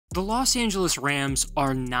The Los Angeles Rams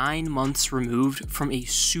are 9 months removed from a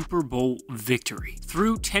Super Bowl victory.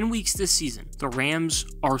 Through 10 weeks this season, the Rams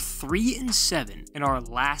are 3-7 and are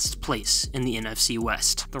last place in the NFC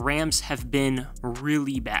West. The Rams have been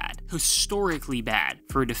really bad, historically bad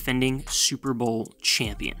for a defending Super Bowl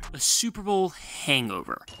champion. A Super Bowl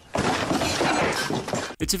hangover.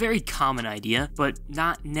 It's a very common idea, but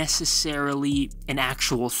not necessarily an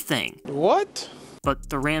actual thing. What?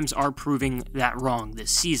 But the Rams are proving that wrong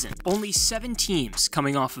this season. Only 7 teams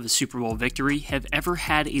coming off of a Super Bowl victory have ever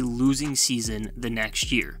had a losing season the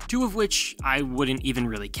next year, 2 of which I wouldn't even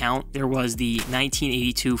really count. There was the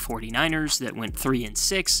 1982 49ers that went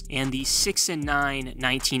 3-6, and the 6-9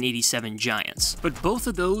 1987 Giants. But both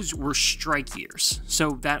of those were strike years,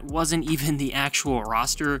 so that wasn't even the actual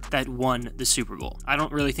roster that won the Super Bowl. I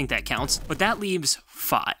don't really think that counts, but that leaves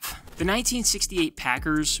 5. The 1968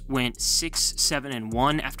 Packers went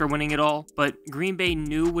 6-7-1 after winning it all, but Green Bay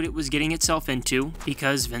knew what it was getting itself into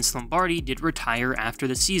because Vince Lombardi did retire after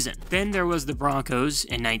the season. Then there was the Broncos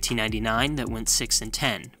in 1999 that went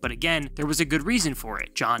 6-10, but again, there was a good reason for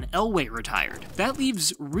it. John Elway retired. That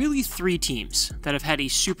leaves really 3 teams that have had a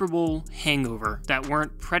Super Bowl hangover that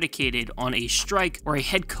weren't predicated on a strike or a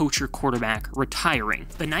head coach or quarterback retiring.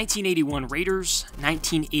 The 1981 Raiders,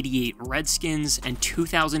 1988 Redskins, and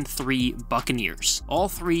 2003 Buccaneers. All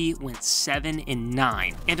 3 went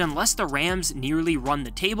 7-9, and unless the Rams nearly run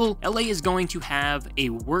the table, LA is going to have a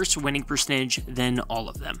worse winning percentage than all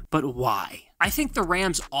of them. But why? I think the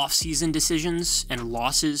Rams' offseason decisions and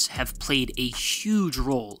losses have played a huge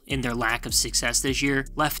role in their lack of success this year.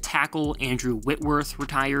 Left tackle Andrew Whitworth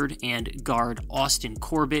retired, and guard Austin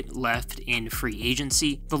Corbett left in free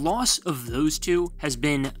agency. The loss of those 2 has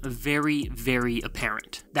been very, very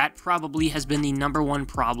apparent. That probably has been the #1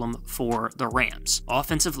 problem for the Rams.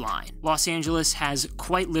 Offensive line. Los Angeles has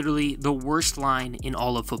quite literally the worst line in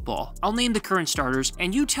all of football. I'll name the current starters,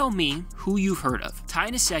 and you tell me who you've heard of.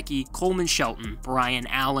 Ty Nsekhe, Coleman Shelton, Brian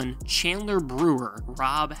Allen, Chandler Brewer,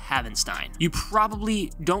 Rob Havenstein. You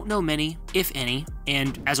probably don't know many, if any,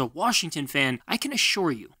 and as a Washington fan, I can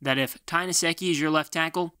assure you that if Ty Nsekhe is your left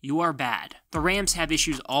tackle, you are bad. The Rams have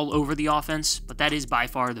issues all over the offense, but that is by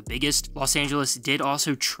far the biggest. Los Angeles did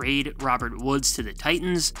also trade Robert Woods to the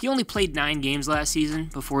Titans. He only played 9 games last season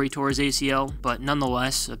before he tore his ACL, but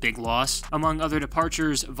nonetheless, a big loss. Among other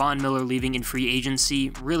departures, Von Miller leaving in free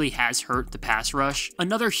agency really has hurt the pass rush.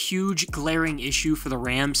 Another huge glaring issue for the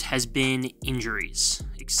Rams has been injuries,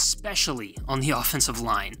 especially on the offensive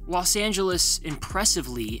line. Los Angeles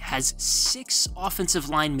impressively has 6 offensive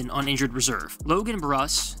linemen on injured reserve. Logan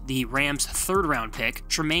Bruss, the Rams' 3rd-round pick,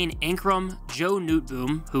 Tremaine Ankrum, Joe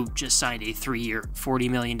Newtboom, who just signed a 3-year, $40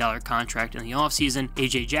 million contract in the offseason,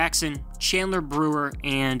 AJ Jackson, Chandler Brewer,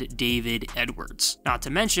 and David Edwards. Not to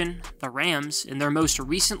mention, the Rams, in their most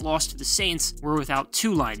recent loss to the Saints, were without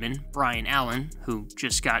 2 linemen, Brian Allen, who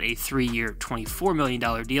just got a 3-year, $24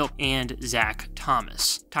 million deal, and Zach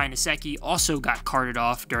Thomas. Ty Nsekhe also got carted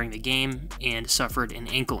off during the game and suffered an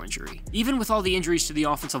ankle injury. Even with all the injuries to the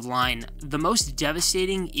offensive line, the most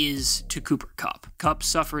devastating is to Cooper Kupp. Kupp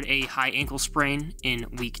suffered a high ankle sprain in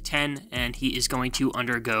Week 10, and he is going to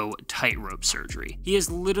undergo tightrope surgery. He is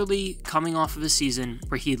literally coming off of a season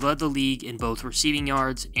where he led the league in both receiving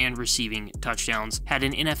yards and receiving touchdowns, had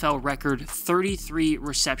an NFL record 33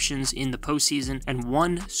 receptions in the postseason, and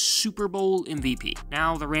 1 Super Bowl MVP.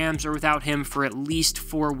 Now the Rams are without him for at least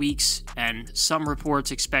 4 weeks, and some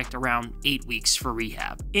reports expect around 8 weeks for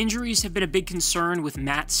rehab. Injuries have been a big concern with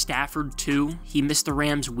Matt Stafford too. He missed the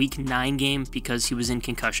Rams' Week 9 game because he was in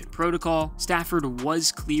concussion protocol. Stafford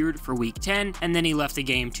was cleared for Week 10, and then he left the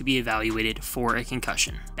game to be evaluated for a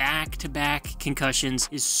concussion. Back-to-back concussions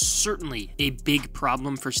is certainly a big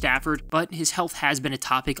problem for Stafford, but his health has been a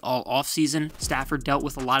topic all offseason. Stafford dealt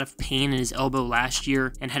with a lot of pain in his elbow last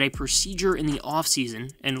year and had a procedure in the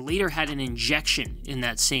offseason, and later had an injection in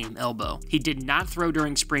that same elbow. He did not throw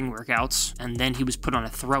during spring workouts, and then he was put on a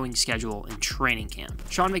throwing schedule in training camp.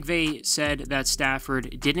 Sean McVay said that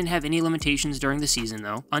Stafford didn't have any limitations during the season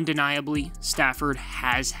though. Undeniably, Stafford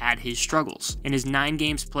has had his struggles. In his 9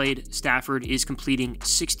 games played, Stafford is completing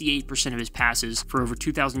 68% of his passes for over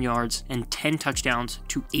 2,000 yards and 10 touchdowns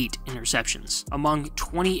to 8 interceptions. Among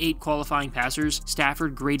 28 qualifying passers,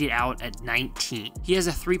 Stafford graded out at 19. He has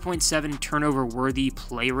a 3.7 turnover-worthy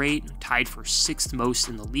play rate, tied for 6th most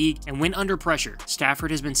in the league, and when under pressure,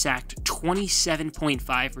 Stafford has been sacked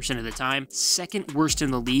 27.5% of the time, 2nd worst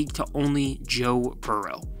in the league to only Joe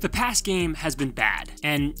Burrow. The pass game has been bad,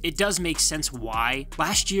 and it does make sense why.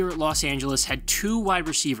 Last year, Los Angeles had 2 wide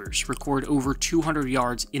receivers record over 200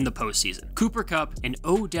 yards in the postseason, Cooper Kupp and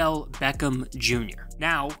Odell Beckham Jr.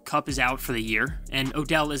 Now, Kupp is out for the year, and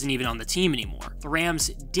Odell isn't even on the team anymore. The Rams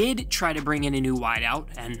did try to bring in a new wideout,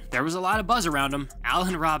 and there was a lot of buzz around him.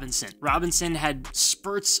 Allen Robinson. Robinson had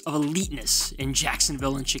spurts of eliteness in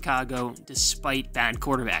Jacksonville and Chicago, despite bad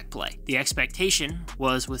quarterback play. The expectation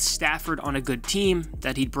was with Stafford on a good team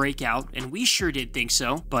that he'd break out, and we sure did think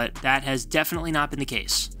so, but that has definitely not been the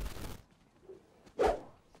case.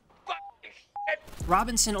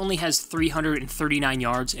 Robinson only has 339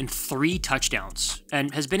 yards and 3 touchdowns,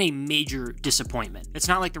 and has been a major disappointment. It's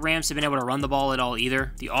not like the Rams have been able to run the ball at all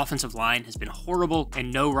either. The offensive line has been horrible,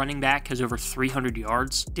 and no running back has over 300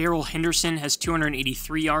 yards. Darrell Henderson has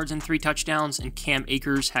 283 yards and 3 touchdowns, and Cam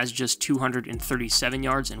Akers has just 237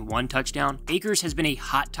 yards and 1 touchdown. Akers has been a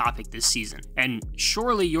hot topic this season, and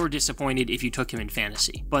surely you're disappointed if you took him in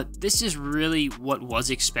fantasy. But this is really what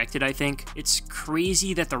was expected, I think. It's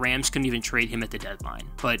crazy that the Rams couldn't even trade him at the deadline.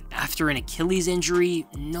 But after an Achilles injury,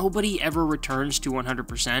 nobody ever returns to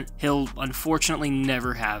 100%. He'll unfortunately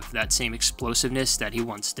never have that same explosiveness that he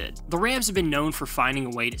once did. The Rams have been known for finding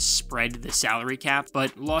a way to spread the salary cap,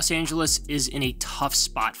 but Los Angeles is in a tough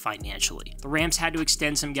spot financially. The Rams had to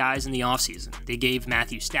extend some guys in the offseason. They gave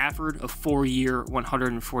Matthew Stafford a 4-year,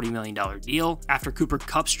 $140 million deal. After Cooper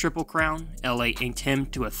Kupp's Triple Crown, LA inked him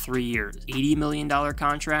to a 3-year, $80 million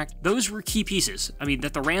contract. Those were key pieces. I mean,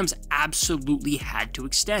 that the Rams absolutely had to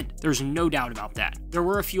extend. There's no doubt about that. There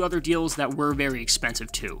were a few other deals that were very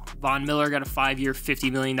expensive too. Von Miller got a 5-year,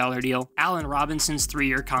 $50 million deal. Allen Robinson's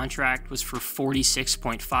 3-year contract was for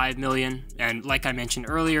 $46.5 million. And like I mentioned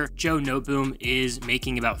earlier, Joe Noteboom is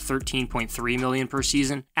making about $13.3 million per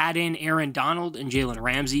season. Add in Aaron Donald and Jalen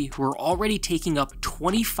Ramsey, who are already taking up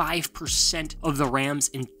 25% of the Rams'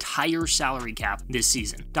 entire salary cap this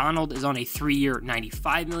season. Donald is on a 3-year,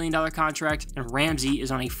 $95 million contract, and Ramsey is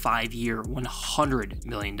on a 5-year, $100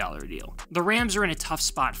 million deal. The Rams are in a tough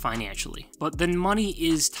spot financially, but the money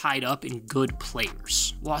is tied up in good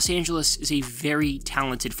players. Los Angeles is a very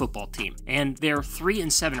talented football team, and their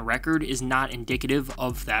 3-7 record is not indicative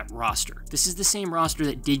of that roster. This is the same roster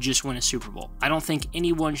that did just win a Super Bowl. I don't think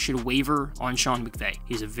anyone should waver on Sean McVay.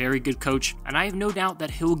 He's a very good coach, and I have no doubt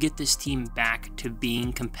that he'll get this team back to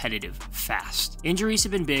being competitive fast. Injuries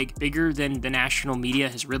have been bigger than the national media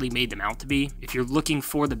has really made them out to be. If you're looking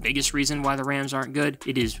for the biggest reason why the Rams aren't good,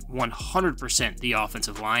 it is 100% the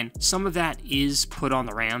offensive line. Some of that is put on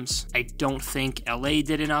the Rams. I don't think LA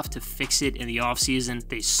did enough to fix it in the offseason.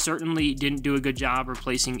 They certainly didn't do a good job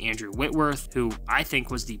replacing Andrew Whitworth, who I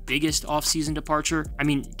think was the biggest offseason departure. I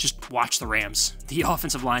mean, just watch the Rams. The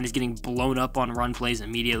offensive line is getting blown up on run plays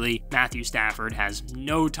immediately. Matthew Stafford has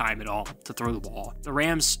no time at all to throw the ball. The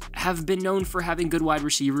Rams have been known for having good wide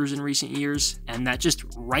receivers in recent years, and that just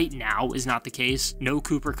right now is not the case. No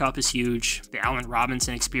Cooper Kupp is huge. The Allen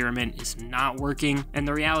Robinson experiment is not working, and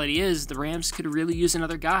the reality is the Rams could really use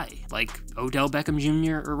another guy, like Odell Beckham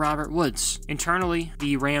Jr. or Robert Woods. Internally,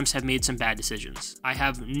 the Rams have made some bad decisions. I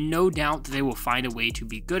have no doubt that they will find a way to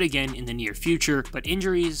be good again in the near future, but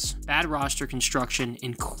injuries, bad roster construction,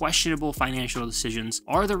 and questionable financial decisions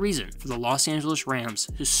are the reason for the Los Angeles Rams'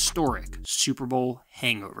 historic Super Bowl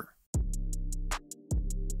hangover.